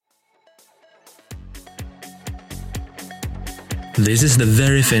This is the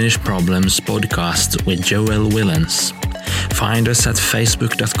Very Finnish Problems podcast with Joel Willens. Find us at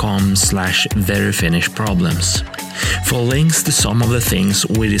facebook.com/veryfinishproblems. For links to some of the things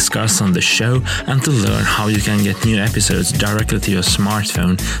we discuss on the show and to learn how you can get new episodes directly to your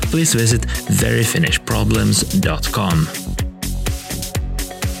smartphone, please visit veryfinishproblems.com.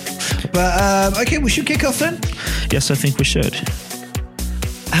 But, okay, we should kick off then? Yes, I think we should.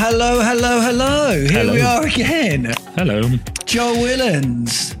 Hello. Here we are again. Hello. Joel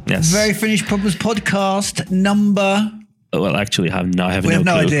Willens. Yes. Very Finnish Problems podcast number... Well, actually, I have no We have clue.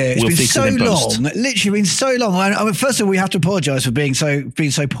 no idea. It's We'll been fix so it in post. long. Literally been so long. I mean, first of all, we have to apologise for being so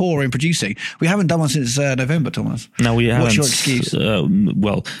poor in producing. We haven't done one since November, Thomas. No, we haven't. What's your excuse?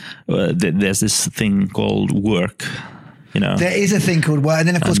 There's this thing called work. You know, There is a thing called work, and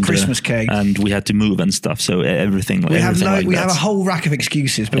then of course Christmas cake. and we had to move and stuff. So everything. We have like we that. have a whole rack of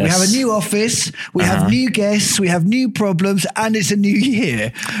excuses, but we Yes. have a new office, we have new guests, we have new problems, and it's a new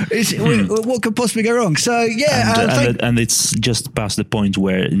year. What could possibly go wrong? So yeah, and it's just past the point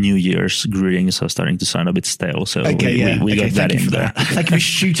where New Year's greetings are starting to sound a bit stale. So we got that in there. Thank you for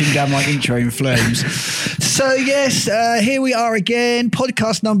shooting down my intro in flames. So yes, here we are again,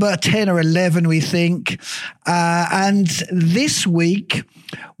 podcast number 10 or 11, we think. And this week,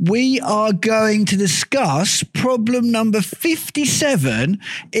 we are going to discuss problem number 57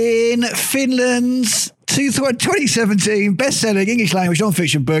 in Finland's 2017 best-selling English language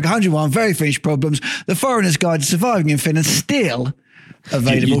non-fiction book, 101 Very Finnish Problems, The Foreigner's Guide to Surviving in Finland, still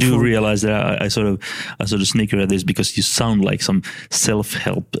available. You do for... realize that I sort of sneaker at this because you sound like some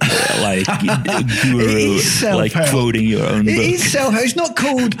self-help guru, like quoting your own book. It is self-help. It's not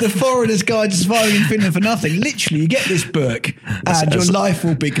called The Foreigner's Guide to Surviving in Finland for nothing. Literally, you get this book and your life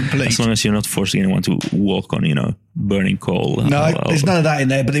will be complete. As long as you're not forcing anyone to walk on, burning coal. No, there's none of that in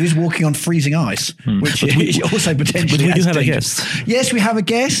there, but there is walking on freezing ice, which is also potentially. But we do have dangerous. a guest. Yes, we have a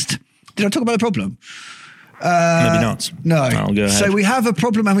guest. Did I talk about the problem? Maybe not. No. I'll go ahead. So we have a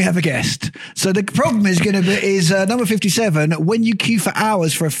problem and we have a guest. So the problem is going to be number 57. When you queue for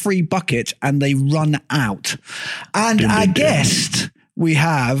hours for a free bucket and they run out, and our guest we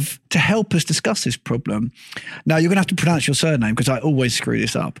have to help us discuss this problem. Now you're going to have to pronounce your surname because I always screw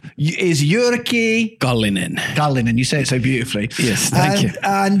this up. Is Jyrki Kallinen. Kallinen? You say it so beautifully. Yes, thank you.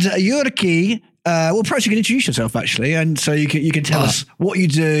 And Jyrki. Well, perhaps you can introduce yourself actually, and so you can tell us what you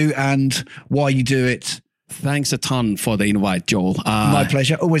do and why you do it. Thanks a ton for the invite, Joel. My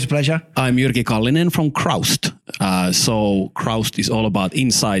pleasure. Always a pleasure. I'm Jyrki Kallinen from Kraust. So Kraust is all about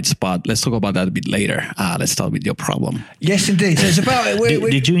insights, but let's talk about that a bit later. Let's start with your problem. Yes, indeed. So it's about.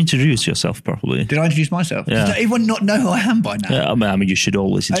 Did you introduce yourself properly? Did I introduce myself? Yeah. Does everyone not know who I am by now? Yeah, I mean, you should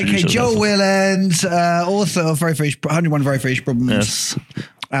always introduce yourself. Joel Willens, author of 101 Very Finnish Problems. Yes.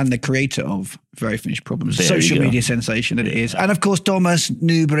 And the creator of Very Finnish Problems, There social you go. media sensation that it is. And of course, Thomas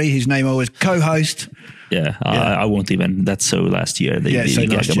Newbury, whose name I always co-host. Yeah, I won't even. That's so last year. They so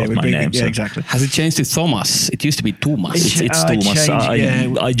gag last year. about my name. Yeah, so. exactly. Has it changed to Thomas? It used to be Thomas. It's I Thomas.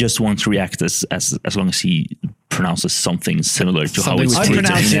 changed, I just won't react as long as he pronounces something similar to how it's I written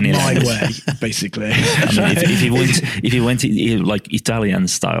pronounce in it any my language. way, basically. I mean, if he went like Italian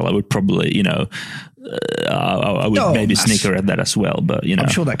style, I would probably, I would maybe snicker at that as well. But I'm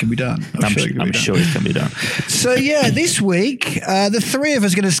sure that can be done. I'm sure it can be done. So yeah, this week the three of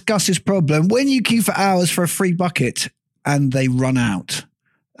us are going to discuss this problem. When you queue for hours for a free bucket and they run out.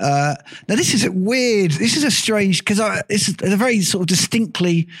 Now this is a weird. This is a strange because this is a very sort of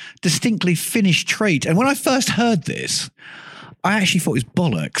distinctly Finnish trait. And when I first heard this, I actually thought it was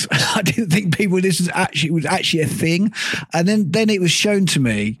bollocks. I didn't think this was actually a thing. And then it was shown to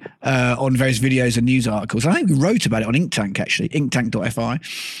me on various videos and news articles. I think we wrote about it on Inktank, actually, inktank.fi.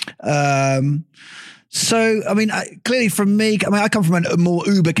 So, I mean, clearly from me, I come from a more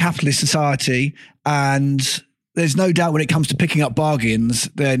uber capitalist society, and there's no doubt when it comes to picking up bargains,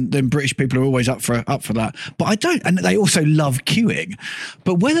 then British people are always up for that. But I don't, and they also love queuing.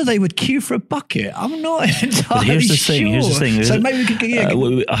 But whether they would queue for a bucket, I'm not entirely sure. Here's the thing. So maybe we could.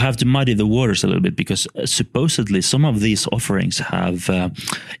 I have to muddy the waters a little bit because supposedly some of these offerings have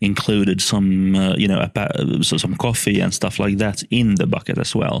included some, some coffee and stuff like that in the bucket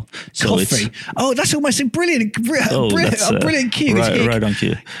as well. So coffee. That's almost a brilliant cue. Right on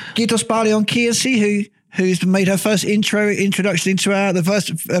cue. Kiitos paljon Kirsi, who's made her first introduction into the first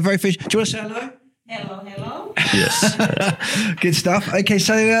Very Finnish. Do you want to say hello? Hello. Yes. Good stuff. Okay,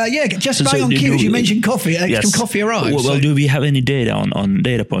 so just So bang on do queues. you- You mentioned coffee. Extra Yes. coffee arrives. Well, so- do we have any data on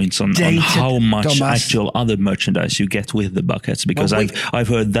data points on how much Thomas. actual other merchandise you get with the buckets? Because Well, I've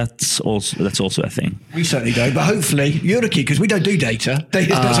heard that's also a thing. we certainly don't, but hopefully you're the key because we don't do data.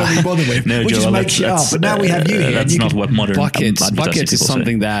 Data's not something we bother with. No, we just Joel, make shit up. But now we have you here. and That's you not can- what modern Buckets advertising is people say.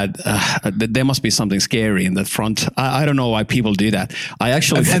 something that there must be something scary in the front. I don't know why people do that. I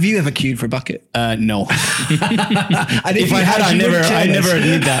actually Have you ever queued for a bucket? no. And If I had, you I wouldn't tell us. never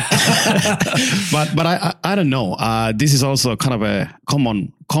did that. but I don't know. This is also kind of a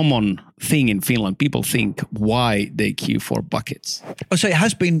common thing in Finland. People think why they queue for buckets. Oh, so it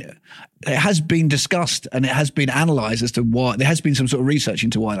has been discussed and it has been analysed as to why. There has been some sort of research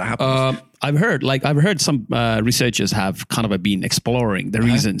into why that happens. I've heard some researchers have kind of been exploring the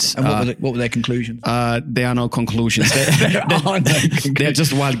reasons. And what were their conclusions? There are no conclusions. They're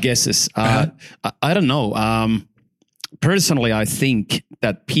just wild guesses. I don't know. Personally, I think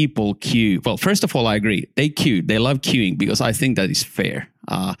that people queue. Well, first of all, I agree. They queue. They love queuing because I think that is fair.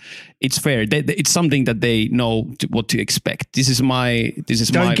 It's fair. It's something that they know what to expect.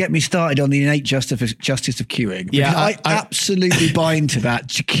 Don't get me started on the innate justice of queuing. Yeah, I absolutely buy into that.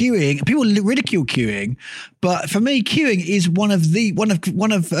 Queuing, people ridicule queuing, but for me, queuing is one of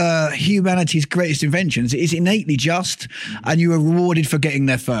humanity's greatest inventions. It is innately just, and you are rewarded for getting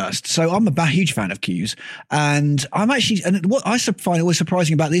there first. So I'm a huge fan of queues, and what I find always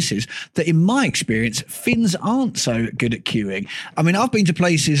surprising about this is that in my experience, Finns aren't so good at queuing. I mean, I've been to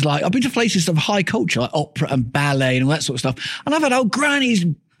places of high culture, like opera and ballet and all that sort of stuff. And I've had old grannies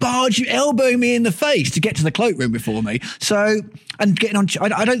elbowing me in the face to get to the cloakroom before me. So, and getting on,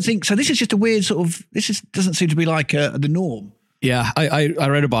 I don't think, so this is just a weird sort of, doesn't seem to be like the norm. Yeah, I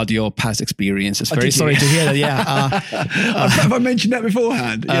read about your past experiences. Very sorry to hear that. Yeah, have I mentioned that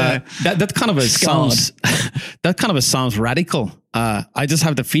beforehand? Yeah. That kind of sounds radical. I just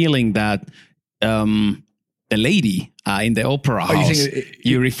have the feeling that the lady in the opera house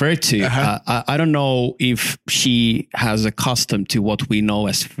you referred to, I don't know if she has a custom to what we know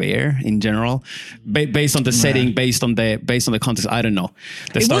as fair in general, based on the setting, based on the context. I don't know.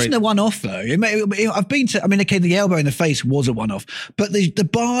 Wasn't a one-off though. I've been to. I mean, okay, the elbow in the face was a one-off, but the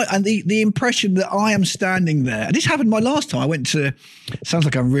bar and the impression that I am standing there. And this happened my last time. I went to. Sounds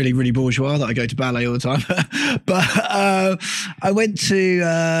like I'm really, really bourgeois that I go to ballet all the time, but I went to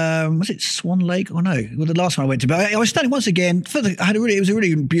was it Swan Lake? Oh no, well, the last time I went to ballet, I was standing once again. It was a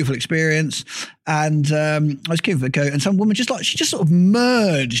really beautiful experience, and I was queuing for the coat, and some woman she just sort of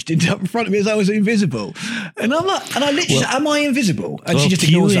merged in front of me as I was invisible, and I'm like, and I literally, am I invisible? And she just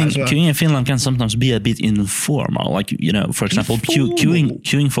ignores that as well. Queuing in Finland can sometimes be a bit informal. Like, for example,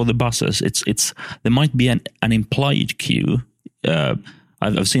 queuing for the buses. It's there might be an implied queue.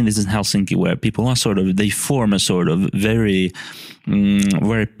 I've seen this in Helsinki where people are they form a sort of very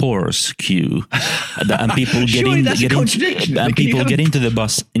porous queue, and people get get into the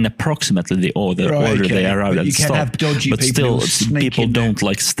bus in approximately the order they arrive at the stop. But still, people don't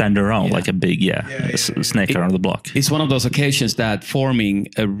stand around like a big snake around the block. It's one of those occasions that forming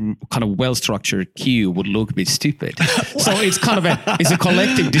a kind of well-structured queue would look a bit stupid. So it's kind of a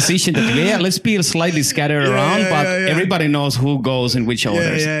collective decision that let's be slightly scattered around, but everybody knows who goes in which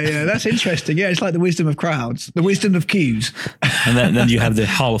orders. Yeah, that's interesting. Yeah, it's like the wisdom of crowds, the wisdom of queues. And then you have the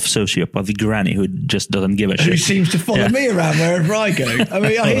half sociopath, the granny, who just doesn't give a shit. Who seems to follow me around wherever I go. I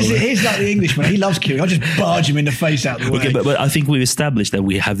mean, here's like the Englishman. He loves queuing. I'll just barge him in the face out the way. Okay, but I think we've established that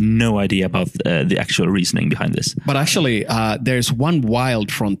we have no idea about the actual reasoning behind this. But actually, there's one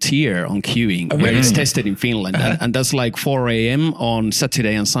wild frontier on queuing where it's tested in Finland. And that's like 4 a.m. on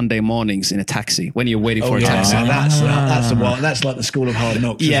Saturday and Sunday mornings in a taxi when you're waiting for a taxi. That's like the school of hard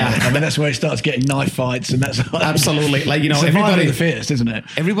knocks. Yeah. I mean, that's where it starts getting knife fights, and that's absolutely everybody the fittest, isn't it?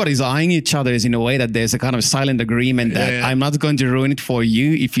 Everybody's eyeing each other in a way that there's a kind of silent agreement that I'm not going to ruin it for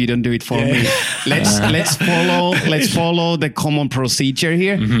you if you don't do it for me. Let's follow the common procedure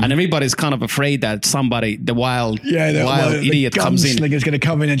here, and everybody's kind of afraid that somebody, the wild idiot comes in. The gunslinger's going to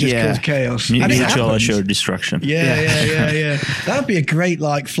come in and just cause chaos. Mutual assured destruction. Yeah. That would be a great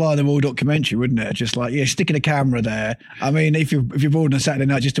fly on the wall documentary, wouldn't it? Just sticking a camera there. I mean, if you're bored on a Saturday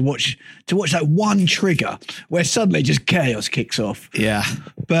night, just to watch that one trigger where suddenly just chaos kicks off. Yeah.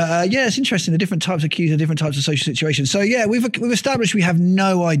 But it's interesting, the different types of queues and different types of social situations. So we've established we have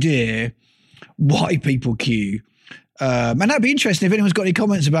no idea why people queue. And that'd be interesting if anyone's got any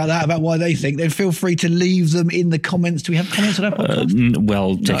comments about that, about why they think, then feel free to leave them in the comments. Do we have comments on our podcast?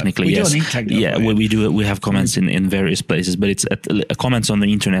 Well, technically, yes. We do. We have comments in various places, but it's comments on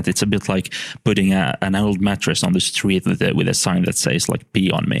the internet. It's a bit like putting an old mattress on the street with a sign that says like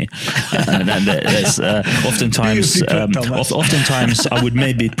 "pee on me." And then there's oftentimes I would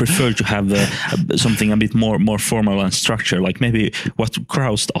maybe prefer to have something a bit more formal and structured, like maybe what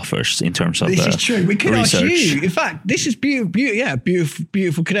Kraust offers in terms of this is true. We could research. Ask you. In fact, this is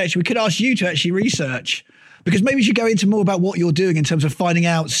beautiful connection. We could ask you to actually research, because maybe you should go into more about what you're doing in terms of finding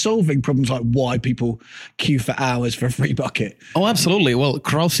out, solving problems like why people queue for hours for a free bucket. Oh, absolutely. Well,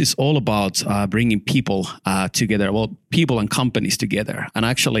 Kraust is all about bringing people together, people and companies together. And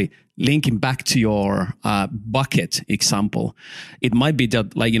actually linking back to your bucket example, it might be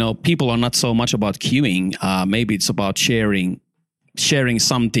that people are not so much about queuing. Maybe it's about sharing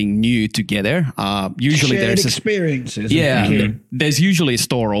something new together. Usually shared there's experiences. There's usually a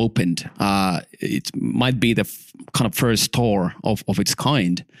store opened. It might be the kind of first store of its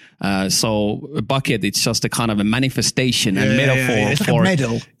kind. So a bucket, it's just a kind of a manifestation and metaphor. It's like a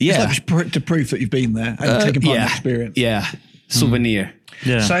medal. Yeah. It's like to prove that you've been there and taken part in the experience. Yeah. Souvenir.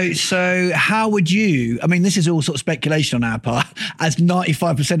 Yeah. So how would you, I mean, this is all sort of speculation on our part, as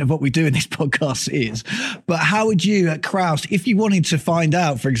 95% of what we do in this podcast is, but how would you at Kraust, if you wanted to find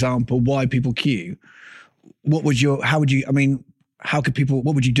out, for example, why people queue, what would you do,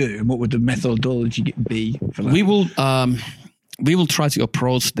 and what would the methodology be for that? We will try to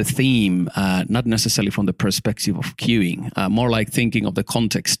approach the theme, not necessarily from the perspective of queuing, more like thinking of the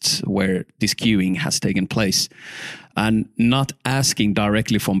context where this queuing has taken place, and not asking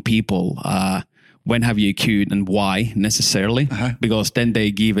directly from people, when have you queued and why necessarily, because then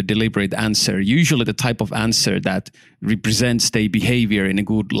they give a deliberate answer, usually the type of answer that represents their behavior in a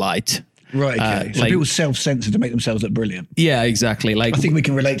good light. Right, okay. So people self-censor to make themselves look brilliant. Yeah, exactly. I think we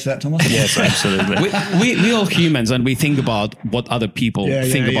can relate to that, Thomas. Yes, absolutely. we all humans, and we think about what other people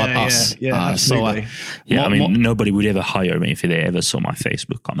think about us. Yeah, absolutely. Nobody would ever hire me if they ever saw my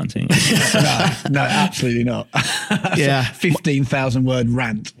Facebook commenting. No, absolutely not. Yeah. 15,000 word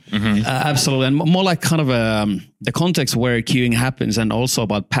rant. Mm-hmm. Absolutely. And more like kind of the context where queuing happens, and also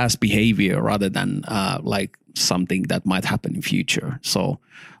about past behavior rather than like something that might happen in future. So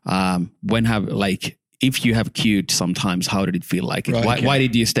if you have queued sometimes, how did it feel like? Right, why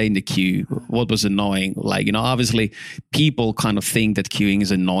did you stay in the queue? What was annoying? Obviously people kind of think that queuing is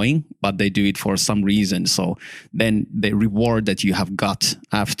annoying, but they do it for some reason. So then the reward that you have got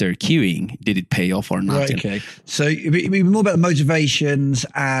after queuing, did it pay off or not? Right, okay. So it'd be more about the motivations,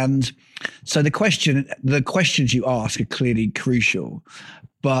 and so the questions you ask are clearly crucial.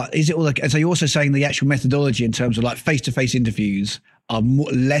 But is it all so you're also saying the actual methodology in terms of like face-to-face interviews are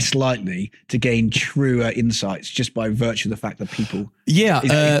less likely to gain truer insights just by virtue of the fact that people...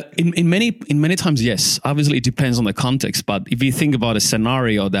 Yeah, in many times, yes. Obviously, it depends on the context. But if you think about a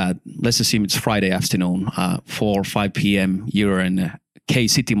scenario that, let's assume it's Friday afternoon, 4 or 5 p.m., you're in a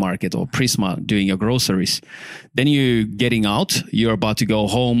K-City Market or Prisma doing your groceries. Then you're getting out, you're about to go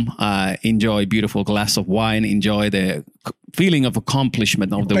home, enjoy a beautiful glass of wine, enjoy the feeling of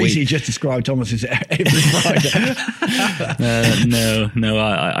accomplishment of the week. Basically just described Thomas's every Friday. No,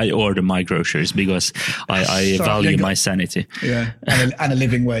 I order my groceries because I value my sanity. Yeah, and a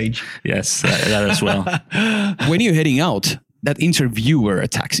living wage. Yes, that as well. When you're heading out, that interviewer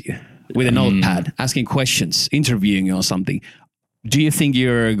attacks you with a notepad, asking questions, interviewing you on something. Do you think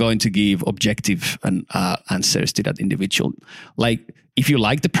you're going to give objective answers to that individual? Like, if you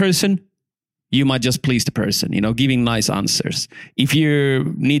like the person, you might just please the person, giving nice answers. If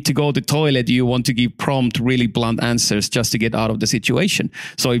you need to go to the toilet, you want to give prompt, really blunt answers just to get out of the situation.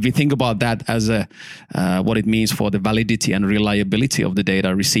 So if you think about that as what it means for the validity and reliability of the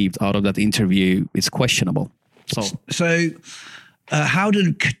data received out of that interview, it's questionable. So how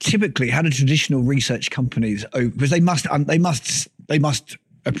do traditional research companies, because they must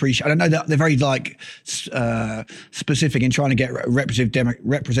appreciate, I don't know that they're very specific in trying to get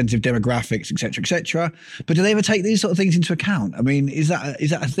representative demographics, et cetera, but do they ever take these sort of things into account? I mean, is that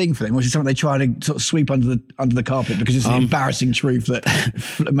a thing for them, or is it something they try to sort of sweep under the carpet because it's an embarrassing truth that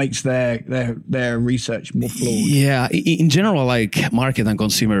makes their research more flawed? Yeah, in general, like market and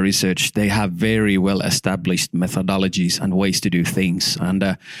consumer research, they have very well established methodologies and ways to do things,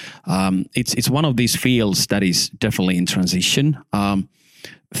 and it's one of these fields that is definitely in transition.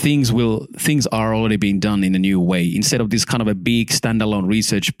 things are already being done in a new way. Instead of this kind of a big standalone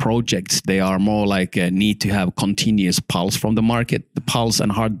research projects, they are more like a need to have continuous pulse from the market, the pulse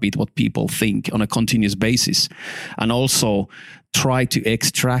and heartbeat, what people think on a continuous basis, and also try to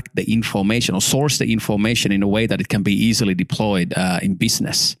extract the information or source the information in a way that it can be easily deployed in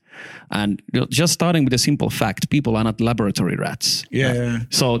business. And just starting with a simple fact, people are not laboratory rats. Yeah.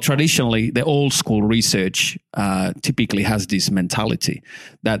 So traditionally, the old school research typically has this mentality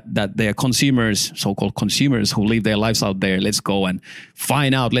that they are consumers, so-called consumers who live their lives out there. Let's go and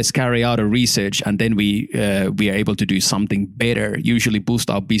find out, let's carry out a research, and then we are able to do something better, usually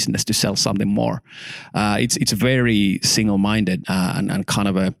boost our business to sell something more. It's very single-minded and kind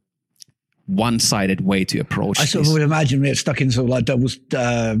of a one-sided way to approach I sort of would imagine we're stuck in sort of like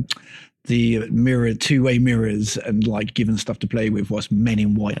the two-way mirrors and like given stuff to play with whilst men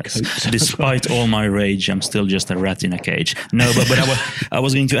in white coats. Despite all my rage, I'm still just a rat in a cage. No, but I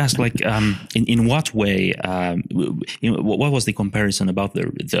was going to ask, like, in what way, what was the comparison about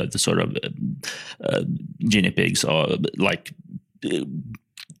the sort of guinea pigs or like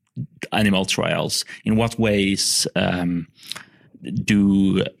animal trials? In what ways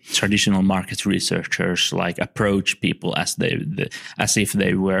do traditional market researchers like approach people as if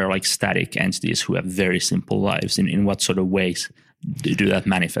they were like static entities who have very simple lives? In what sort of ways do that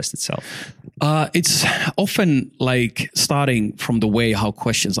manifest itself? It's often like starting from the way how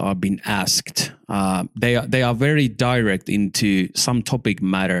questions are being asked. They are very direct into some topic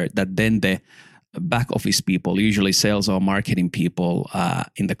matter that then the back office people, usually sales or marketing people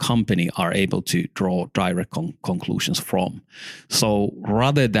in the company, are able to draw direct conclusions from. So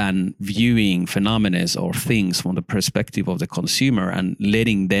rather than viewing phenomena or things from the perspective of the consumer and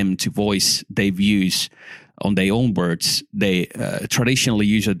letting them to voice their views on their own words, they traditionally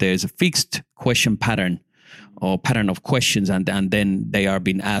usually there's a fixed question pattern or pattern of questions, and then they are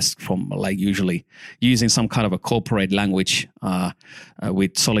being asked from like usually using some kind of a corporate language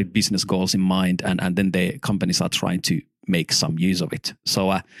with solid business goals in mind, and then the companies are trying to make some use of it.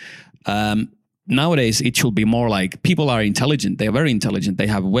 So nowadays it should be more like people are intelligent. They are very intelligent. They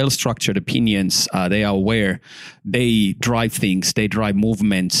have well-structured opinions. They are aware. They drive things. They drive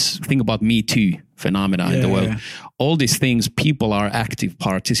movements. Think about Me Too phenomena in the world. All these things, people are active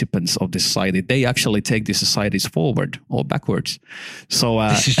participants of the society. They actually take the societies forward or backwards. So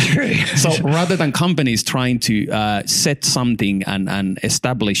this is true. So rather than companies trying to set something and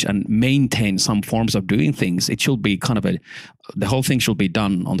establish and maintain some forms of doing things, it should be kind of the whole thing should be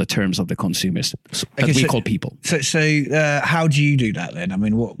done on the terms of the consumers that we call people. So how do you do that then? I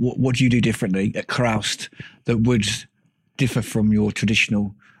mean, what do you do differently at Kraust that would differ from your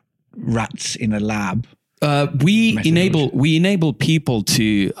traditional rats in a lab? We enable people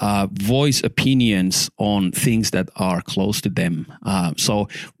to voice opinions on things that are close to them. So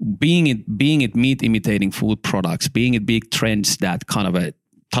being it meat imitating food products, being it big trends that kind of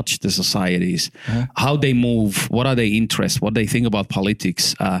touch the societies, how they move, what are their interests, what they think about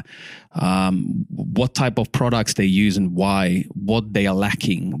politics, what type of products they use and why, what they are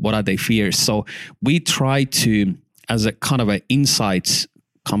lacking, what are their fears. So we try to, as a kind of an insights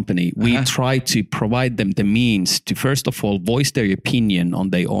company, we try to provide them the means to, first of all, voice their opinion on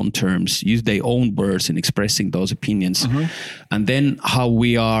their own terms, use their own words in expressing those opinions. And then how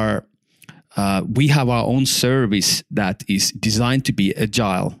we have our own service that is designed to be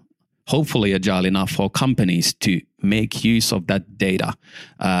agile, hopefully agile enough for companies to make use of that data,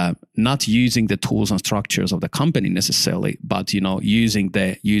 not using the tools and structures of the company necessarily, but using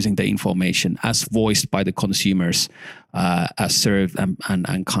the information as voiced by the consumers, as served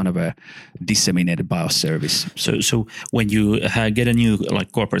and kind of disseminated by our service. So when you get a new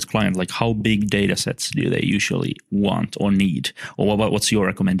like corporate client, like how big data sets do they usually want or need, or what's your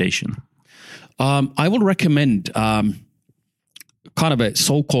recommendation? I would recommend kind of a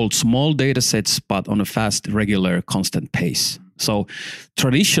so-called small data sets, but on a fast, regular, constant pace. So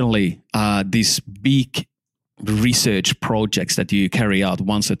traditionally, these big research projects that you carry out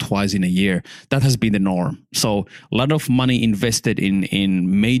once or twice in a year, that has been the norm. So a lot of money invested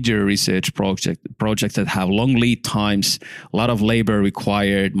in major research projects that have long lead times, a lot of labor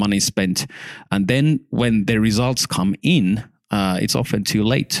required, money spent. And then when the results come in, it's often too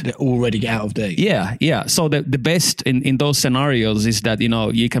late. They're already out of date. Yeah. So the best in those scenarios is that,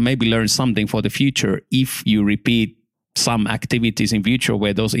 you can maybe learn something for the future if you repeat some activities in future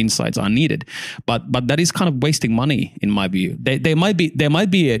where those insights are needed. But that is kind of wasting money in my view. There might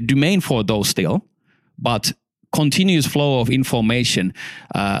be a domain for those still, but continuous flow of information,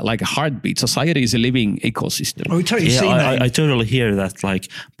 like a heartbeat. Society is a living ecosystem. Oh, we totally see that. I totally hear that. Like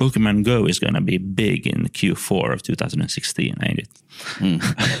Pokemon Go is going to be big in Q4 of 2016, ain't it?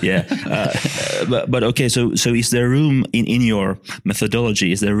 Yeah. But okay. So is there room in your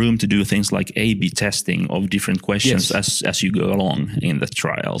methodology? Is there room to do things like A/B testing of different questions as you go along in the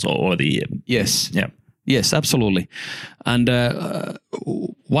trials or the? Yes. Yeah. Yes, absolutely. And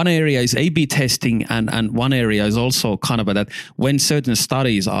one area is A/B testing, and one area is also kind of that when certain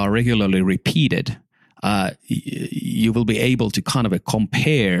studies are regularly repeated, you will be able to kind of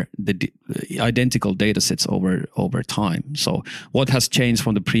compare the identical data sets over time. So what has changed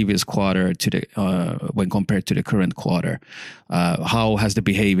from the previous quarter to the when compared to the current quarter? How has the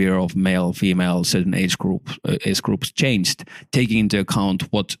behavior of male, female, certain age groups changed, taking into account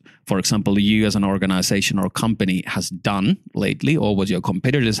what, for example, you as an organization or company has done lately, or what your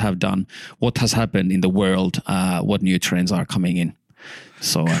competitors have done, what has happened in the world, what new trends are coming in.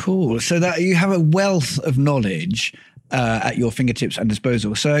 So cool. So that you have a wealth of knowledge at your fingertips and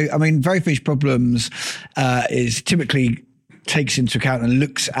disposal. So, I mean, Very Finished Problems is typically takes into account and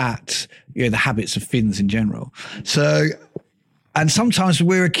looks at the habits of Finns in general. So, and sometimes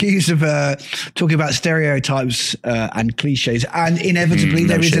we're accused of talking about stereotypes and cliches, and inevitably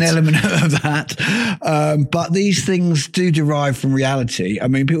there is an element of that. But these things do derive from reality. I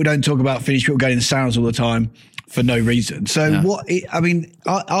mean, people don't talk about Finnish people going in saunas all the time for no reason. So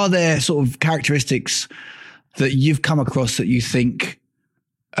are there sort of characteristics that you've come across that you think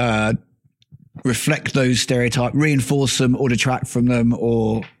reflect those stereotypes, reinforce them or detract from them?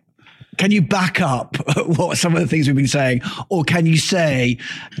 Or can you back up what some of the things we've been saying? Or can you say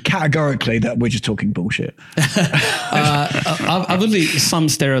categorically that we're just talking bullshit? Obviously, some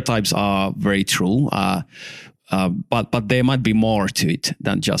stereotypes are very true. But there might be more to it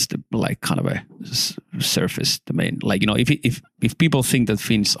than just like kind of a surface domain. Like, if people think that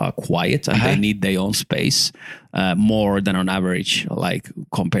Finns are quiet and they need their own space more than on average, like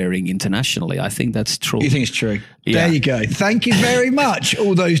comparing internationally, I think that's true. You think it's true? Yeah. There you go. Thank you very much,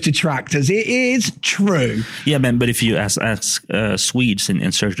 all those detractors. It is true. Yeah, man. But if you ask Swedes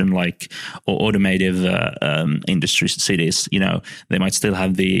in certain like automotive industry cities, they might still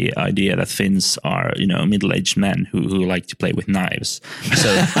have the idea that Finns are, middle-aged men who like to play with knives.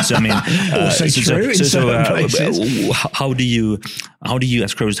 So I mean, how do you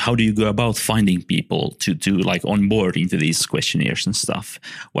as Crows, how do you go about finding people to like onboard into these questionnaires and stuff?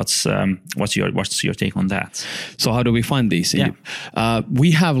 What's your take on that? So how do we find these? Yeah.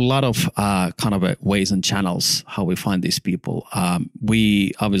 We have a lot of kind of ways and channels how we find these people.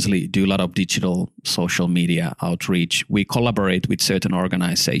 We obviously do a lot of digital social media outreach. We collaborate with certain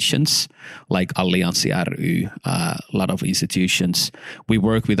organizations like Allianssi ry, a lot of institutions. We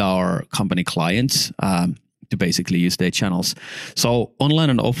work with our company clients to basically use their channels. So online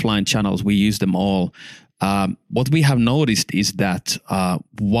and offline channels, we use them all. What we have noticed is that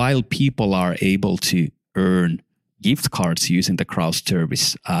while people are able to earn gift cards using the crowd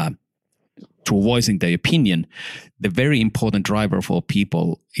service through voicing their opinion, the very important driver for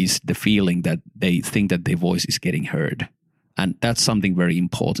people is the feeling that they think that their voice is getting heard. And that's something very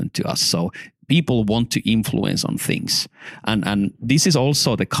important to us. So people want to influence on things. And this is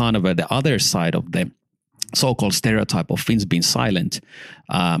also the kind of the other side of the so-called stereotype of Finns being silent.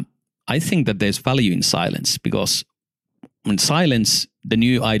 I think that there's value in silence, because in silence, the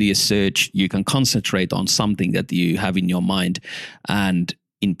new idea search, you can concentrate on something that you have in your mind, and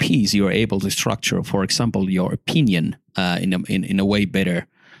in peace, you are able to structure, for example, your opinion in a way better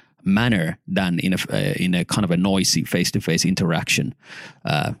manner than in a kind of a noisy face-to-face interaction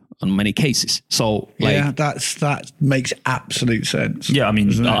on many cases. So, that makes absolute sense. Yeah, I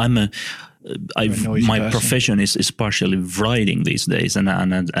mean, my profession is partially writing these days, and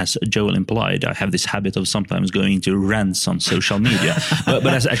as Joel implied, I have this habit of sometimes going into rants on social media.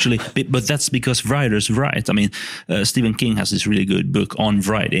 but that's because writers write. I mean, Stephen King has this really good book on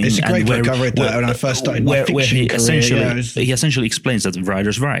writing. It's a great book. I read that when I first started my fiction career. He essentially explains that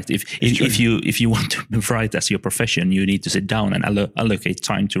writers write. If you want to write as your profession, you need to sit down and allocate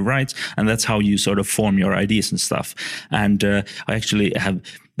time to write, and that's how you sort of form your ideas and stuff. And I actually have.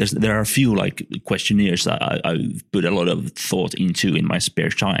 There are a few like questionnaires I put a lot of thought into in my spare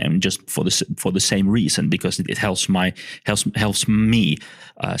time, just for the same reason, because it helps me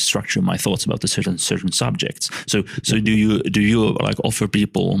structure my thoughts about the certain subjects. So do you like offer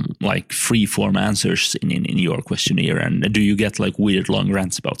people like free form answers in your questionnaire, and do you get like weird long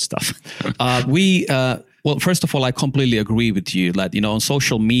rants about stuff? Well, first of all, I completely agree with you that on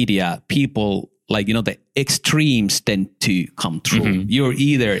social media people like, the extremes tend to come true. You're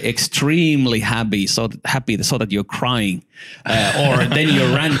either extremely happy so that you're crying, or then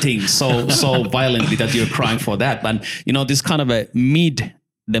you're ranting so violently that you're crying for that. But, this kind of a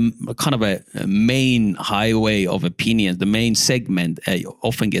main highway of opinions, the main segment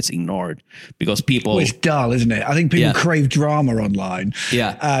often gets ignored because people. Well, it's dull, isn't it? I think people crave drama online.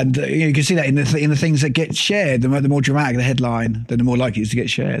 Yeah, and you can see that in the things that get shared. The more dramatic the headline, then the more likely it is to get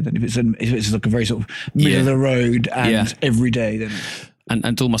shared. And if it's like a very sort of middle of the road and every day, then.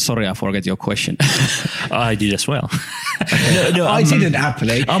 And Tuomas, sorry, I forget your question. I did as well. I didn't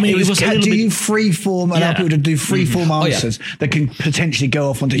happily. I mean, it was you free form, allow people to do free form answers that can potentially go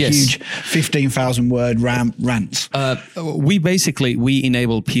off onto huge 15,000 word rants. We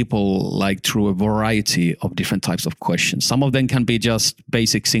enable people like through a variety of different types of questions. Some of them can be just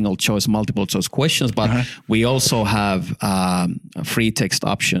basic single choice, multiple choice questions, but we also have free text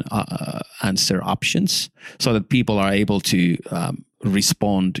answer options so that people are able to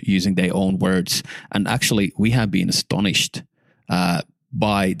respond using their own words. And actually, we have been astonished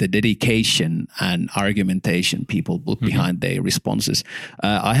by the dedication and argumentation people put behind their responses.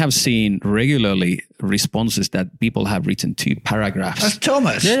 I have seen regularly responses that people have written 2 paragraphs. That's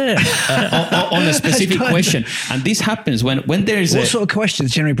Thomas. On a specific question. And this happens when there's what sort of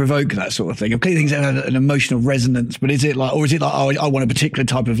questions generally provoke that sort of thing? Clearly things that have an emotional resonance, but is it like I want a particular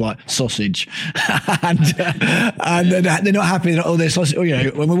type of like sausage, and they're not happy that they're sausage.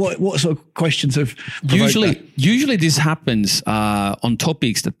 What sort of questions have usually this happens on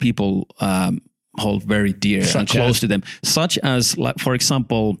topics that people hold very dear and close to them, such as, like, for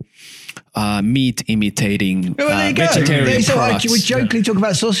example, meat imitating vegetarian products. We jokingly talk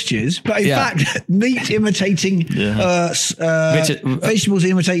about sausages, but in fact, meat imitating vegetables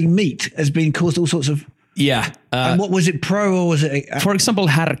imitating meat has been caused all sorts of. And what was it, pro or was it? For example,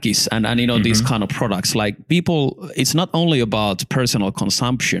 härkis and these kind of products. Like, people, it's not only about personal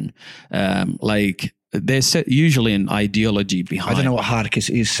consumption. There's usually an ideology behind. I don't know what härkis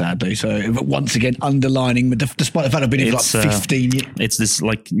is, sadly. So once again, underlining, despite the fact I've been here for like 15 years. It's this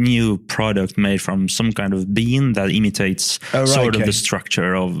like new product made from some kind of bean that imitates sort of the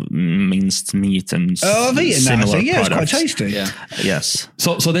structure of minced meat and I've eaten similar that. products. It's quite tasty. Yeah. Yes.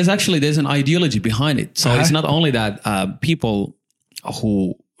 So there's an ideology behind it. So it's not only that people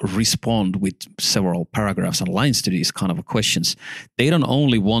who respond with several paragraphs and lines to these kind of questions, they don't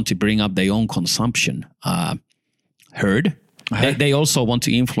only want to bring up their own consumption herd. They also want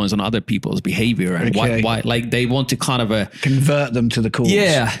to influence on other people's behavior and why like they want to kind of convert them to the cause.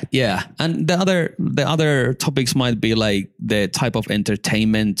 Yeah. And the other topics might be like the type of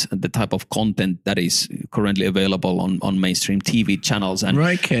entertainment, the type of content that is currently available on mainstream TV channels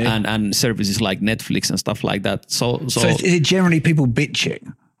and services like Netflix and stuff like that. So is it generally people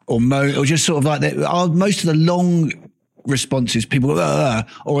bitching or just sort of like are most of the long responses people or are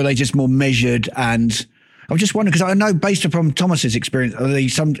they just more measured? And I'm just wondering, because I know based upon Thomas's experience,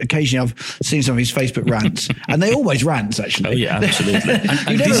 occasionally I've seen some of his Facebook rants, and they always rants actually. Oh yeah, absolutely.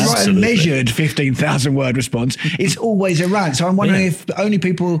 You never write a measured 15,000 word response. It's always a rant. So I'm wondering if only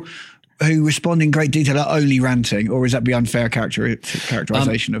people who respond in great detail are only ranting, or is that the unfair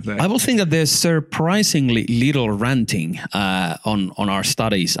characterization of that? I will think that there's surprisingly little ranting on our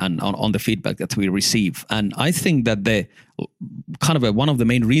studies and on the feedback that we receive. And I think that the kind of one of the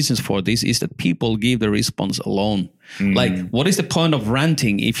main reasons for this is that people give the response alone. Like, what is the point of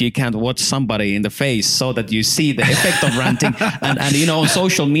ranting if you can't watch somebody in the face so that you see the effect of ranting? And on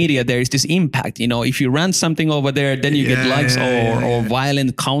social media, there is this impact. If you rant something over there, then you get likes or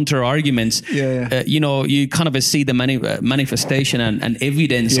violent counter arguments. You kind of see the manifestation and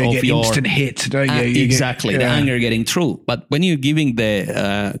evidence of your instant hit, don't you? Exactly, the anger getting through. But when you're giving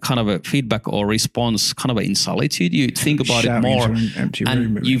the kind of a feedback or response kind of in solitude, you think about it more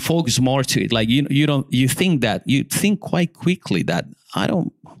and you focus more to it. Like you think quite quickly that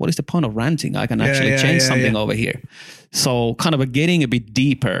what is the point of ranting? I can actually change something over here. So kind of getting a bit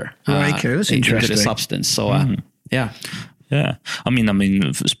deeper into the substance. So Yeah. I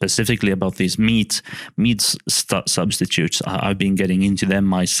mean, specifically about these meat substitutes, I've been getting into them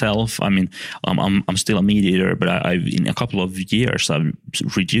myself. I mean, I'm still a meat eater, but I've in a couple of years I've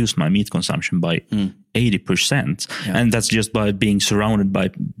reduced my meat consumption by 80%, and that's just by being surrounded by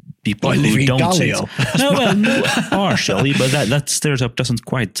people who don't eat. No, well, no, partially, but that stereotype doesn't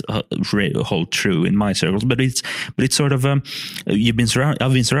quite hold true in my circles. But it's sort of I've been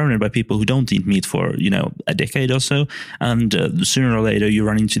surrounded by people who don't eat meat for a decade or so, and sooner or later you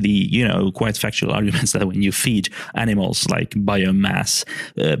run into the quite factual arguments that when you feed animals like biomass,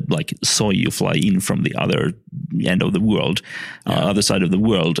 like soy, you fly in from the other end of the world, other side of the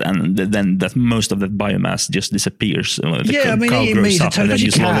world, and then that most of that biomass just disappears. Eating meat is a total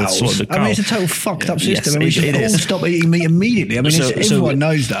it's a total fucked up system. We should all stop eating meat immediately. Everyone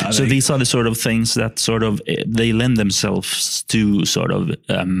knows that. So these are the sort of things that sort of they lend themselves to sort of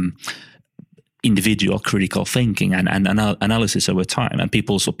individual critical thinking and analysis over time, and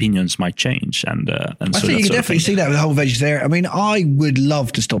people's opinions might change. And I think you can definitely see that with the whole vegetarian. I would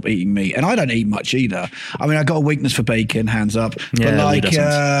love to stop eating meat, and I don't eat much either. I got a weakness for bacon, hands up. But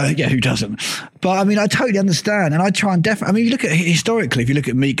who doesn't? But I totally understand, and I try and definitely. You look at historically, if you look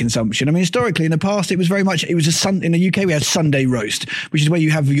at meat consumption, historically in the past, it was very much in the UK we had Sunday roast, which is where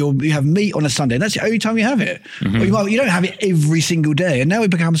you have meat on a Sunday, and that's the only time you have it. Mm-hmm. Well, you don't have it every single day, and now we've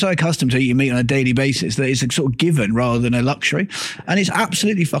become so accustomed to eating meat on a daily basis that it's a sort of given rather than a luxury, and it's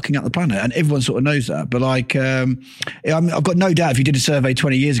absolutely fucking up the planet, and everyone sort of knows that. But I've got no doubt if you did a survey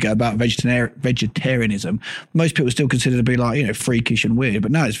 20 years ago about vegetarianism, most people still consider it to be freakish and weird,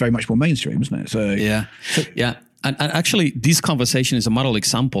 but now it's very much more mainstream, isn't it? So yeah. And actually, this conversation is a model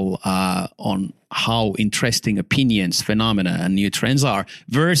example on how interesting opinions, phenomena, and new trends are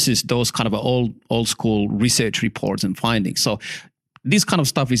versus those kind of old school research reports and findings. So this kind of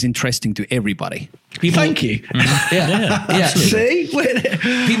stuff is interesting to everybody. Thank you. Yeah. See,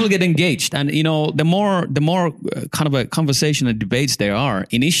 people get engaged, and the more kind of a conversation and debates there are.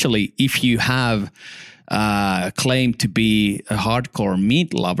 Initially, if you have claimed to be a hardcore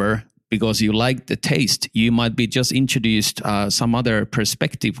meat lover because you like the taste, you might be just introduced some other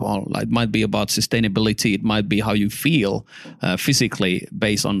perspective. Or it might be about sustainability. It might be how you feel physically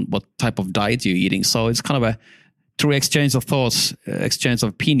based on what type of diet you're eating. So it's kind of a through exchange of thoughts, exchange of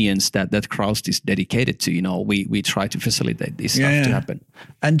opinions that Kraust is dedicated to. We try to facilitate this stuff to happen.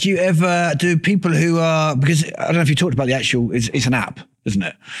 And do people who are, because I don't know if you talked about the actual, it's an app, isn't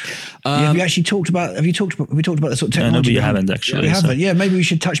it? Have we talked about the sort of technology? No, we haven't actually. We haven't. Yeah, maybe we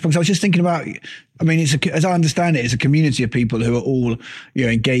should touch, because I was just thinking about, as I understand it, it's a community of people who are all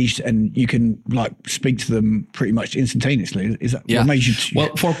engaged, and you can speak to them pretty much instantaneously. Is that? Yeah.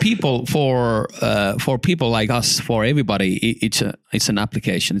 Well, for people like us, for everybody, it's an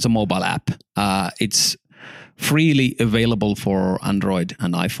application. It's a mobile app. It's freely available for Android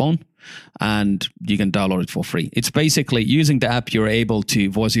and iPhone, and you can download it for free. It's basically using the app, you're able to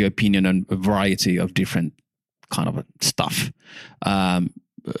voice your opinion on a variety of different kind of stuff.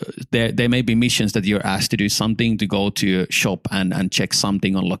 There may be missions that you're asked to do something, to go to a shop and check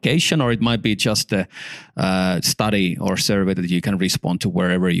something on location, or it might be just a study or survey that you can respond to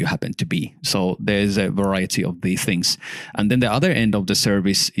wherever you happen to be. So there's a variety of these things. And then the other end of the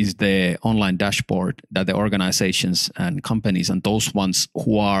service is the online dashboard that the organizations and companies and those ones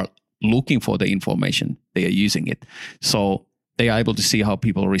who are looking for the information, they are using it. So they are able to see how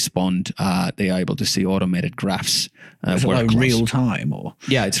people respond. They are able to see automated graphs. Is it like real time, or?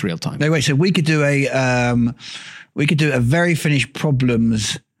 Yeah, it's real time. No, wait. So we could do a very finished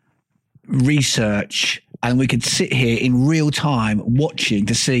problems research, and we could sit here in real time watching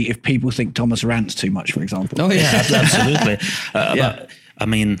to see if people think Thomas rants too much, for example. Oh yeah, absolutely. But, I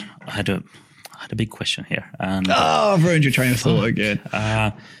had a big question here. And, I've ruined your train of thought again.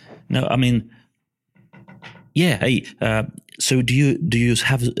 No, yeah. Hey, so do you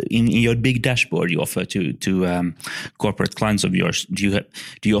have in your big dashboard you offer to corporate clients of yours? Do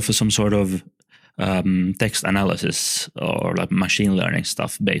you offer some sort of text analysis or machine learning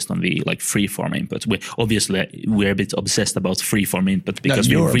stuff based on the freeform inputs? We're a bit obsessed about freeform input because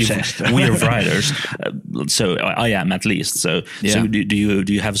we're writers. So I am, at least. So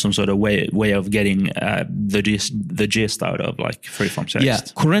do you have some sort of way of getting the gist out of freeform text? Yeah,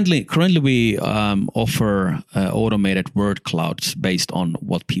 currently we offer automated word clouds based on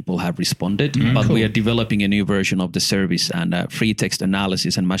what people have responded, but we are developing a new version of the service, and free text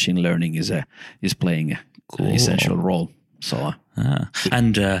analysis and machine learning is playing an essential role. So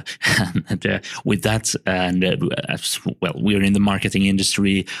and with that, and we're in the marketing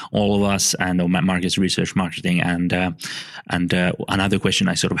industry, all of us, and market research, marketing, and another question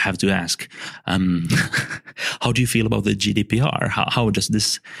I sort of have to ask: how do you feel about the GDPR? How does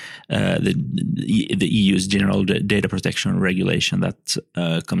this the EU's general data protection regulation that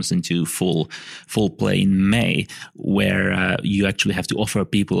comes into full play in May, where you actually have to offer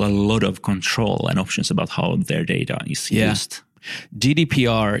people a lot of control and options about how their data is used?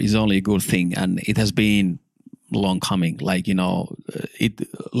 GDPR is only a good thing, and it has been long coming. Like, it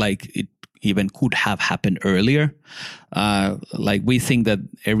even could have happened earlier. Like, we think that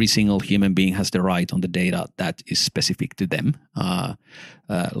every single human being has the right on the data that is specific to them.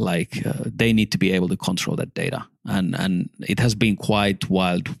 They need to be able to control that data. And it has been quite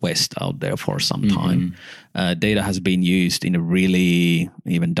Wild West out there for some time. Data has been used in a really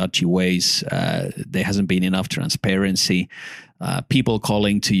even dodgy ways. There hasn't been enough transparency. People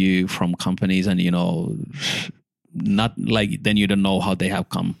calling to you from companies and, not like, then you don't know how they have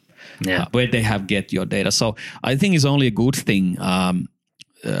come. Where they have get your data. So I think it's only a good thing.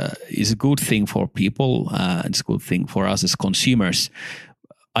 It's a good thing for people. It's a good thing for us as consumers.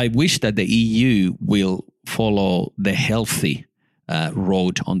 I wish that the EU will follow the healthy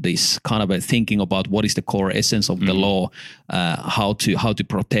road on this, kind of thinking about what is the core essence of the law, how to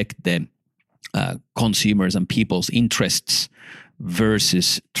protect the consumers and people's interests,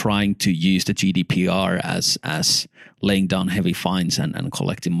 versus trying to use the GDPR as laying down heavy fines and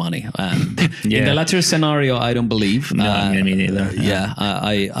collecting money. In the latter scenario, I don't believe. No, I mean neither.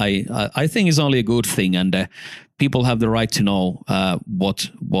 I think it's only a good thing, and people have the right to know what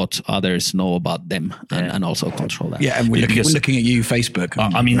others know about them and also control that. Yeah, and we're looking at you, Facebook.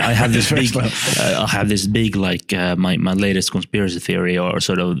 I mean, I have this big, like my latest conspiracy theory or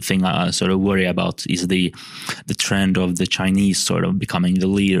sort of thing I sort of worry about is the trend of the Chinese sort of becoming the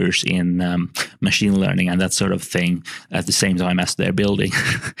leaders in machine learning and that sort of thing, at the same time as they're building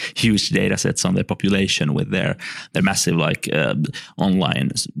huge data sets on their population with their massive like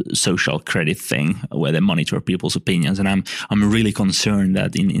online social credit thing where they monitor people's opinions. And I'm really concerned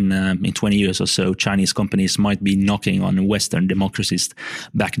that in 20 years or so, Chinese companies might be knocking on Western democracies'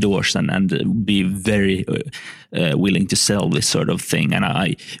 back doors and be very willing to sell this sort of thing. And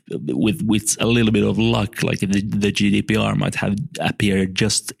I, with a little bit of luck, like the GDPR might have appeared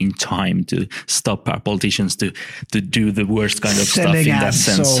just in time to stop our politicians to do the worst kind of stuff in that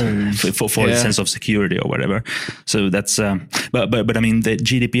sense for the sense of security or whatever. So that's but I mean the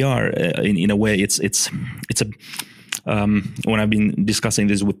GDPR in a way it's a when I've been discussing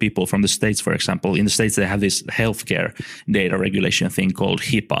this with people from the States, for example, in the States, they have this healthcare data regulation thing called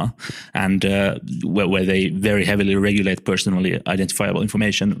HIPAA, and where they very heavily regulate personally identifiable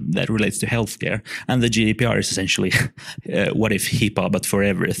information that relates to healthcare. And the GDPR is essentially what if HIPAA, but for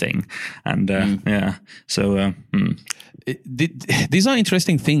everything. And these are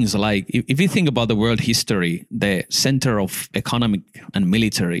interesting things. Like if you think about the world history, the center of economic and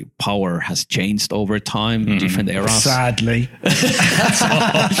military power has changed over time, different eras. Sadly.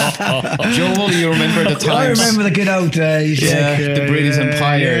 Joel, you remember the times? I remember the good old days. The British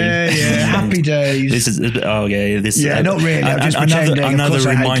Empire. Happy days. This is okay. This not really. I'm just another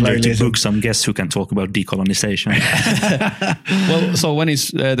reminder to book some guests who can talk about decolonization. Well, so when is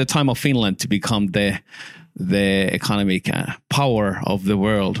the time of Finland to become the economic power of the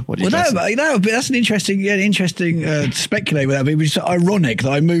world? What do you but that's an interesting to speculate with that. But it's ironic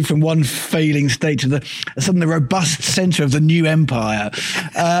that I moved from one failing state to the robust centre of the new empire.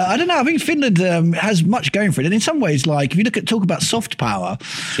 I don't know. I think Finland has much going for it, and in some ways, like if you talk about soft power,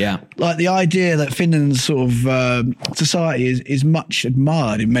 like the idea that Finland's sort of society is much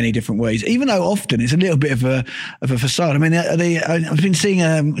admired in many different ways, even though often it's a little bit of a facade. I mean, I've been seeing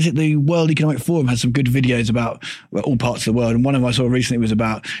the World Economic Forum has some good videos about all parts of the world, and one of I saw recently was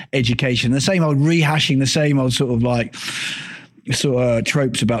about education. The same old rehashing, the same old sort of like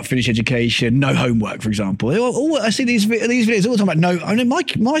tropes about Finnish education, no homework, for example. I see these videos all the time about no. I mean, my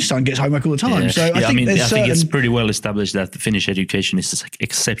son gets homework all the time. So I think it's pretty well established that the Finnish education is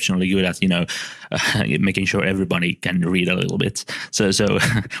exceptionally good at making sure everybody can read a little bit. So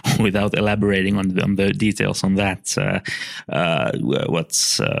without elaborating on the details on that,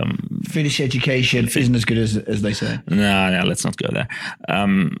 what's Finnish education isn't as good as they say. No, let's not go there.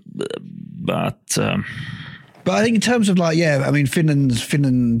 But I think in terms of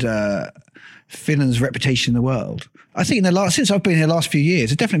Finland's reputation in the world, I think since I've been here the last few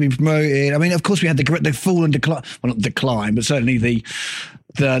years, it's definitely been promoted. I mean, of course, we had the fall and decline, well, not decline, but certainly the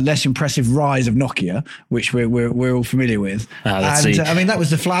less impressive rise of Nokia, which we're all familiar with. I mean, that was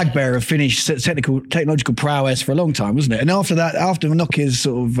the flag bearer of Finnish technological prowess for a long time, wasn't it? And after that, after Nokia's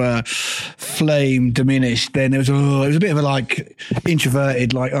sort of flame diminished, then it was a bit of a like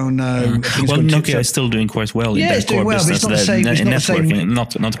introverted, like, oh no. Well, Nokia is still doing quite well in their core business. But it's not the same. Networking,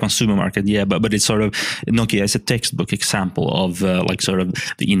 not the consumer market, but it's sort of Nokia is a textbook example of like sort of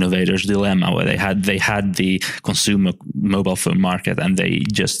the innovator's dilemma, where they had the consumer mobile phone market and they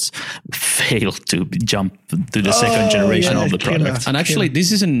they just failed to jump to the second generation of the product. And actually,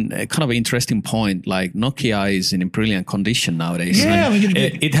 this is a kind of interesting point. Like Nokia is in brilliant condition nowadays. Yeah,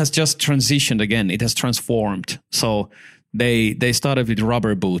 it has just transitioned again. It has transformed. So they started with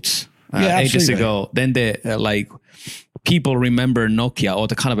rubber boots ages ago. Then they people remember Nokia, or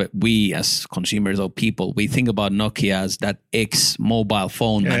the kind of we as consumers or people, we think about Nokia as that mobile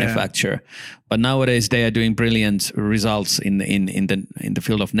phone manufacturer. But nowadays they are doing brilliant results in the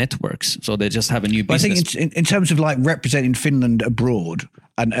field of networks. So they just have a new business. I think in terms of like representing Finland abroad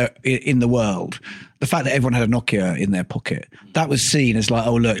and in the world, the fact that everyone had a Nokia in their pocket, that was seen as like,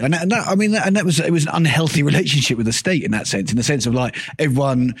 oh look, and it was an unhealthy relationship with the state in that sense, in the sense of like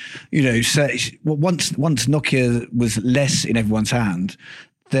everyone, once Nokia was less in everyone's hand,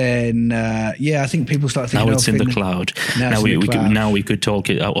 then I think people start thinking. Now it's in the cloud. Now we could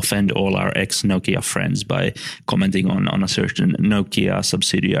offend all our ex-Nokia friends by commenting on a certain Nokia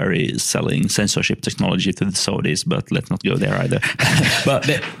subsidiary selling censorship technology to the Saudis, but let's not go there either.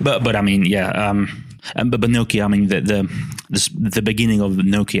 but I mean, but Nokia, I mean, the beginning of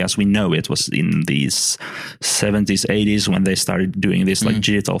Nokia as we know it was in these 70s, 80s when they started doing this like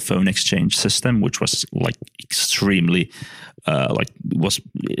digital phone exchange system, which was like extremely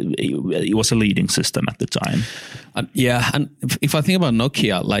it was a leading system at the time. And if I think about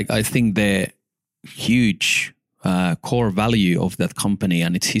Nokia, like I think the huge core value of that company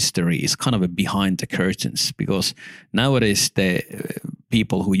and its history is kind of behind the curtains, because nowadays the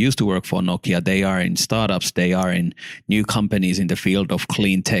people who used to work for Nokia, they are in startups, they are in new companies in the field of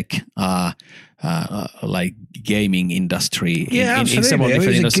clean tech, like gaming industry. Yeah,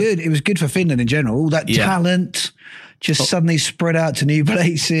 absolutely. It was good for Finland in general. All that talent just suddenly spread out to new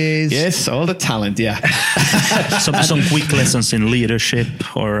places. Yes, all the talent, some quick lessons in leadership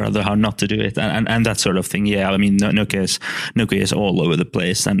or how not to do it and that sort of thing. Yeah, I mean, Nokia is all over the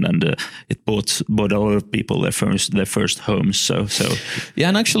place, and it bought a lot of people their first homes. So yeah,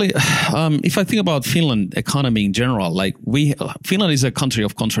 and actually, if I think about Finland economy in general, like Finland is a country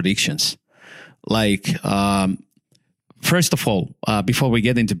of contradictions. Like. First of all, before we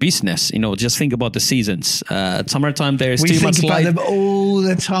get into business, just think about the seasons. Summertime, there's too much light. We think about them all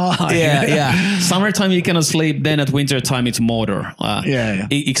the time. Yeah. Summertime, you cannot sleep. Then at winter time, it's motor.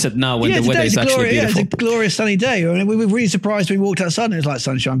 Except now when the weather is actually beautiful. It's a glorious sunny day. I mean, we were really surprised when we walked outside and it was like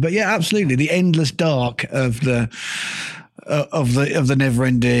sunshine. But yeah, absolutely, the endless dark of the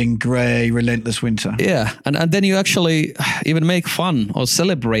never-ending grey, relentless winter. Yeah, and then you actually even make fun or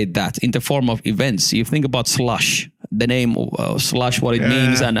celebrate that in the form of events. You think about Slush. The name Slush, what it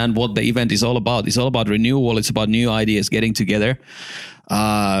means and what the event is all about. It's all about renewal. It's about new ideas getting together.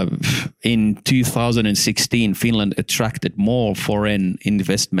 In 2016, Finland attracted more foreign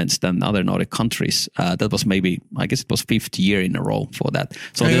investments than other Nordic countries. That was I guess it was 5th year in a row for that.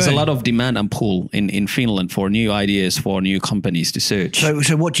 So there's a lot of demand and pull in Finland for new ideas, for new companies to search.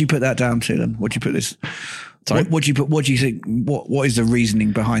 So what do you put that down to then? What do you put this? Sorry? What do you think? What is the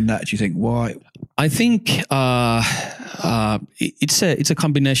reasoning behind that? Do you think why? I think it's a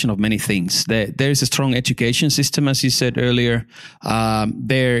combination of many things. There is a strong education system, as you said earlier.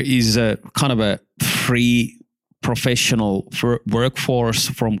 There is a kind of a free professional workforce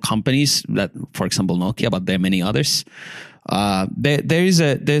from companies that, for example, Nokia, but there are many others.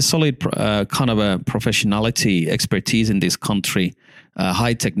 There's solid kind of a professionality, expertise in this country.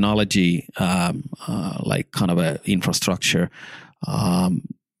 High technology, like kind of a infrastructure.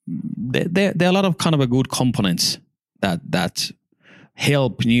 There are a lot of kind of a good components that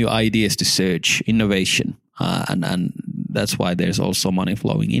help new ideas to surge, innovation, and that's why there's also money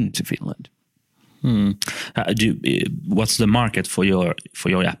flowing into Finland. What's the market for your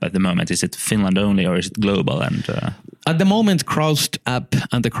app at the moment? Is it Finland only, or is it global? And at the moment, Kraus app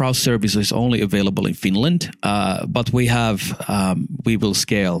and the Kraus service is only available in Finland, but we will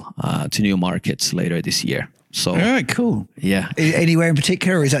scale to new markets later this year. So, all right, cool. Yeah. Anywhere in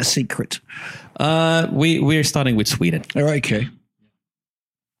particular, or is that secret? We're starting with Sweden. All right, okay.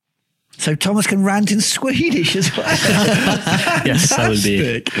 So Thomas can rant in Swedish as well. Yes, that will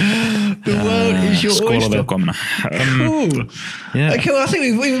be. The world is your oyster. Cool. Yeah. Okay, well, I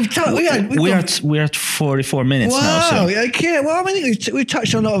think we're at 44 minutes now. Wow. So. Okay. Well, I mean, we've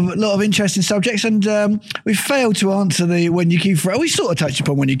touched on a lot of interesting subjects, and we've failed to answer the when you queue for. We sort of touched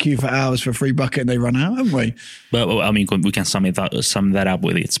upon when you queue for hours for a free bucket and they run out, haven't we? But I mean, we can sum that up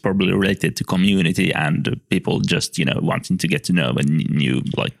with it's probably related to community and people just wanting to get to know a new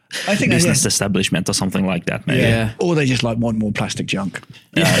like. I think business establishment or something like that. Maybe. Yeah. Or they just like want more plastic junk.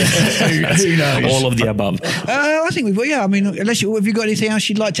 Who knows? All of the above. I think we've. Yeah, I mean, have you got anything else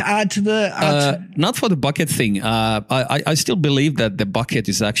you'd like to add to the? Not for the bucket thing. I still believe that the bucket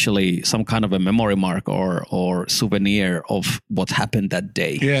is actually some kind of a memory mark or souvenir of what happened that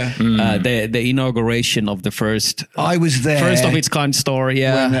day. Yeah. The inauguration of the first. I was there. First of its kind store.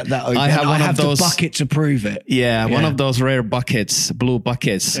 Yeah. When that opened. I have one of those the bucket to prove it. Yeah, one of those rare buckets, blue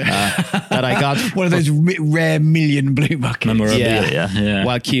buckets that I got. One of those rare million blue buckets. Memorabilia, yeah.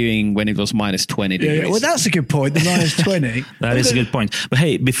 While queuing when it was minus 20 degrees. Yeah. Well, that's a good point. The minus 20. That is a good point. But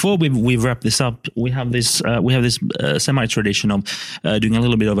hey, before we wrap this up, we have this semi-tradition of doing a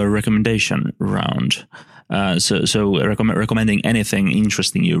little bit of a recommendation round. So recommending anything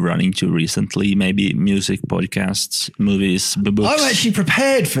interesting you run into recently, maybe music, podcasts, movies, books. I'm actually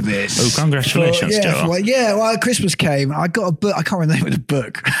prepared for this. Oh, congratulations, Joe. Well, Christmas came. I got a book. I can't remember the name of the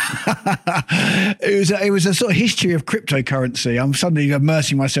book. It was a sort of history of cryptocurrency. I'm suddenly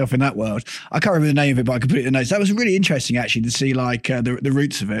immersing myself in that world. I can't remember the name of it, but I can put it in the notes. That was really interesting, actually, to see like the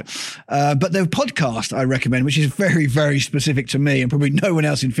roots of it. But the podcast I recommend, which is very, very specific to me and probably no one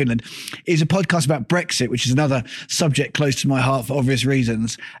else in Finland, is a podcast about Brexit, which is another subject close to my heart for obvious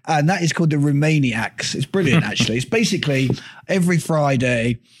reasons. And that is called The Romaniacs. It's brilliant, actually. It's basically every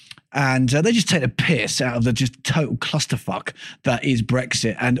Friday, and they just take the piss out of the just total clusterfuck that is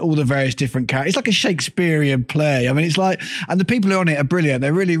Brexit and all the various different characters. It's like a Shakespearean play. I mean, it's like, and the people who are on it are brilliant.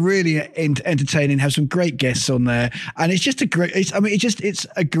 They're really, really entertaining, have some great guests on there. And it's just it's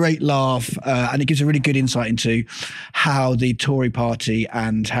a great laugh. And it gives a really good insight into how the Tory party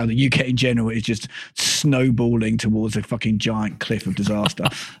and how the UK in general is just snowballing towards a fucking giant cliff of disaster.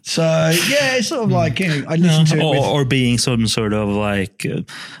 So yeah, it's sort of like, you know, I listen to it or being some sort of like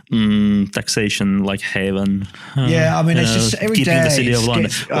taxation like haven. Yeah, I mean, it's just every keeping day. The city of London.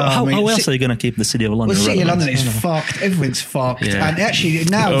 How else are you going to keep the city of London? Well, the city of relevant? London is fucked. Everything's fucked. Yeah. And actually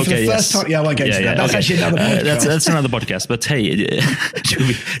now, for the first time, I won't go into that. That's actually another podcast. That's another podcast. But hey,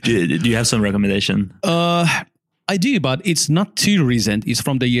 do you have some recommendation? I do, but it's not too recent. It's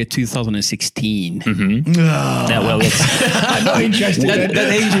from the year 2016. Mm-hmm. Oh. Yeah, well, I'm not interested. that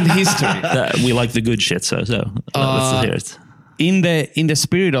ancient history. We like the good shit, so let's hear it. In the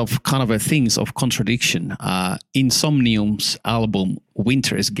spirit of kind of a things of contradiction, Insomnium's album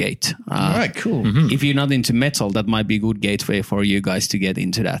Winter's Gate. All right, cool. If you're not into metal, that might be a good gateway for you guys to get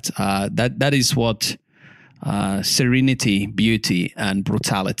into that. That is what serenity, beauty, and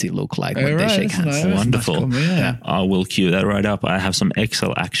brutality look like when they shake hands. Nice. Wonderful. Nice, yeah. I will cue that right up. I have some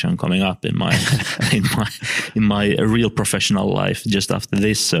Excel action coming up in my in my real professional life just after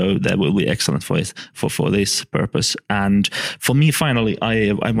this, so that will be excellent for this purpose. And for me, finally,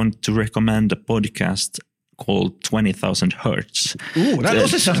 I want to recommend a podcast called 20,000 Hertz. Ooh, that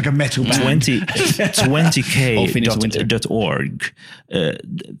also sounds like a metal band. 20k.org.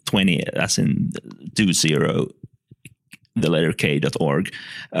 20 as in 20, the letter K.org.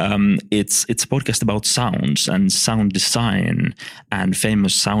 It's a podcast about sounds and sound design and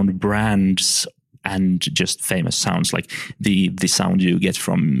famous sound brands and just famous sounds, like the sound you get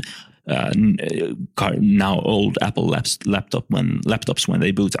from now old Apple laptops when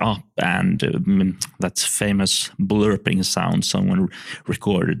they boot up, and that's famous blurping sound someone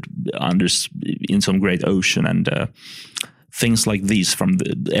recorded in some great ocean, and things like these from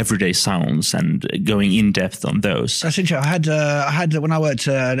the everyday sounds and going in depth on those. That's interesting. I had when I worked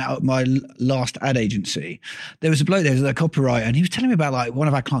at my last ad agency, there was a bloke there, a copywriter, and he was telling me about like one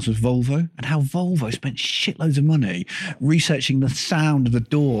of our clients was Volvo and how Volvo spent shitloads of money researching the sound of the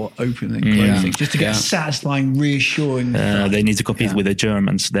door opening and closing just to get a satisfying, reassuring. They need to compete with the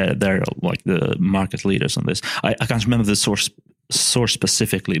Germans. They're like the market leaders on this. I can't remember the source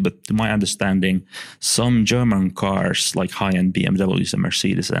specifically, but to my understanding, some German cars like high-end BMWs and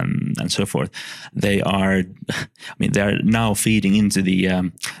Mercedes and so forth, they're now feeding into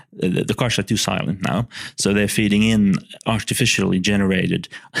the cars are too silent now, so they're feeding in artificially generated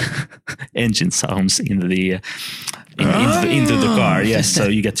engine sounds into the car. Yes, so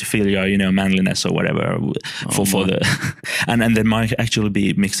you get to feel your manliness or whatever for the and they might actually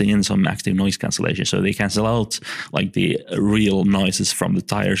be mixing in some active noise cancellation, so they cancel out like the real noises from the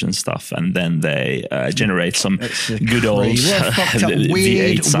tires and stuff, and then they generate some good old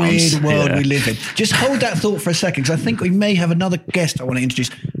weird sounds. Weird world we live in. Just hold that thought for a second, because I think we may have another guest I want to introduce.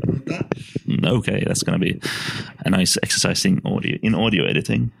 Okay, that's going to be a nice exercise in audio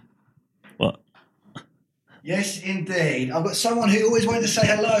editing. What? Yes, indeed. I've got someone who always wanted to say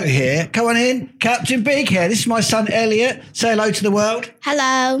hello here. Come on in. Captain Big here. This is my son, Elliot. Say hello to the world.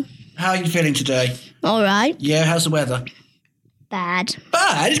 Hello. How are you feeling today? All right. Yeah, how's the weather? Bad.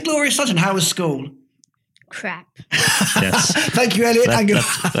 Bad? It's Glorious Sutton. How was school? Crap. Yes. Thank you, Elliot.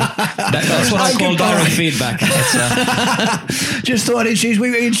 That's what I call direct feedback. Just thought I'd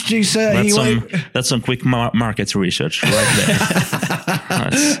introduce that's some quick market research right there.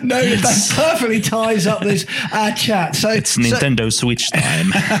 That perfectly ties up this chat. So it's Nintendo Switch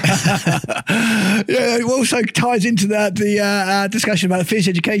time. Yeah, it also ties into the discussion about the Finnish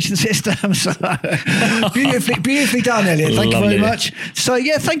education system. So beautifully done, Elliot. Thank you very much. So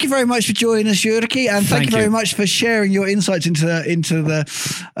yeah, thank you very much for joining us, Jyrki, and thank you very much for sharing your insights into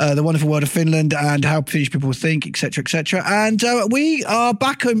the wonderful world of Finland and how Finnish people think, etc., etc. And we are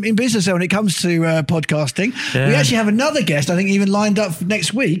back in business when it comes to podcasting. Yeah. We actually have another guest, I think, even lined up for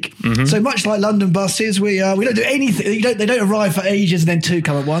next week. Mm-hmm. So much like London buses, we don't do anything. They don't arrive for ages and then two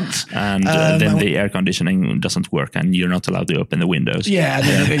come at once. And then the air conditioning doesn't work, and you're not allowed to open the windows. Yeah, and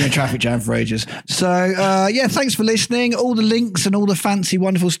then you're in a traffic jam for ages. So yeah, thanks for listening. All the links and all the fancy,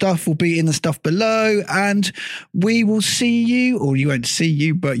 wonderful stuff will be in the stuff below. And we will see you, or you won't see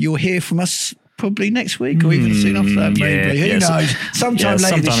you, but you'll hear from us probably next week or even soon after that, maybe. Who knows? Sometime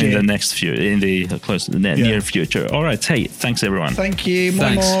later this year. In the near future. All right. Hey, thanks everyone. Thank you.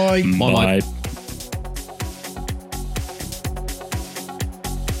 Thanks. Bye.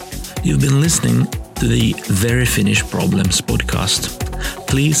 You've been listening to the Very Finnish Problems podcast.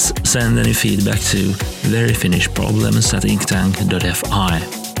 Please send any feedback to veryfinishproblems@inktank.fi.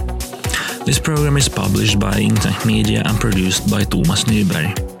 This program is published by Inktank Media and produced by Thomas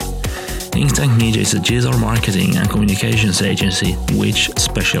Nyberg. Inktank Media is a digital marketing and communications agency which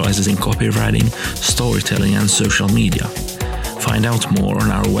specializes in copywriting, storytelling and social media. Find out more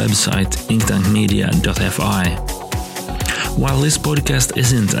on our website inktankmedia.fi. While this podcast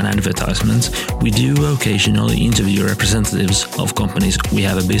isn't an advertisement, we do occasionally interview representatives of companies we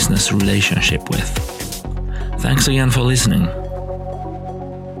have a business relationship with. Thanks again for listening.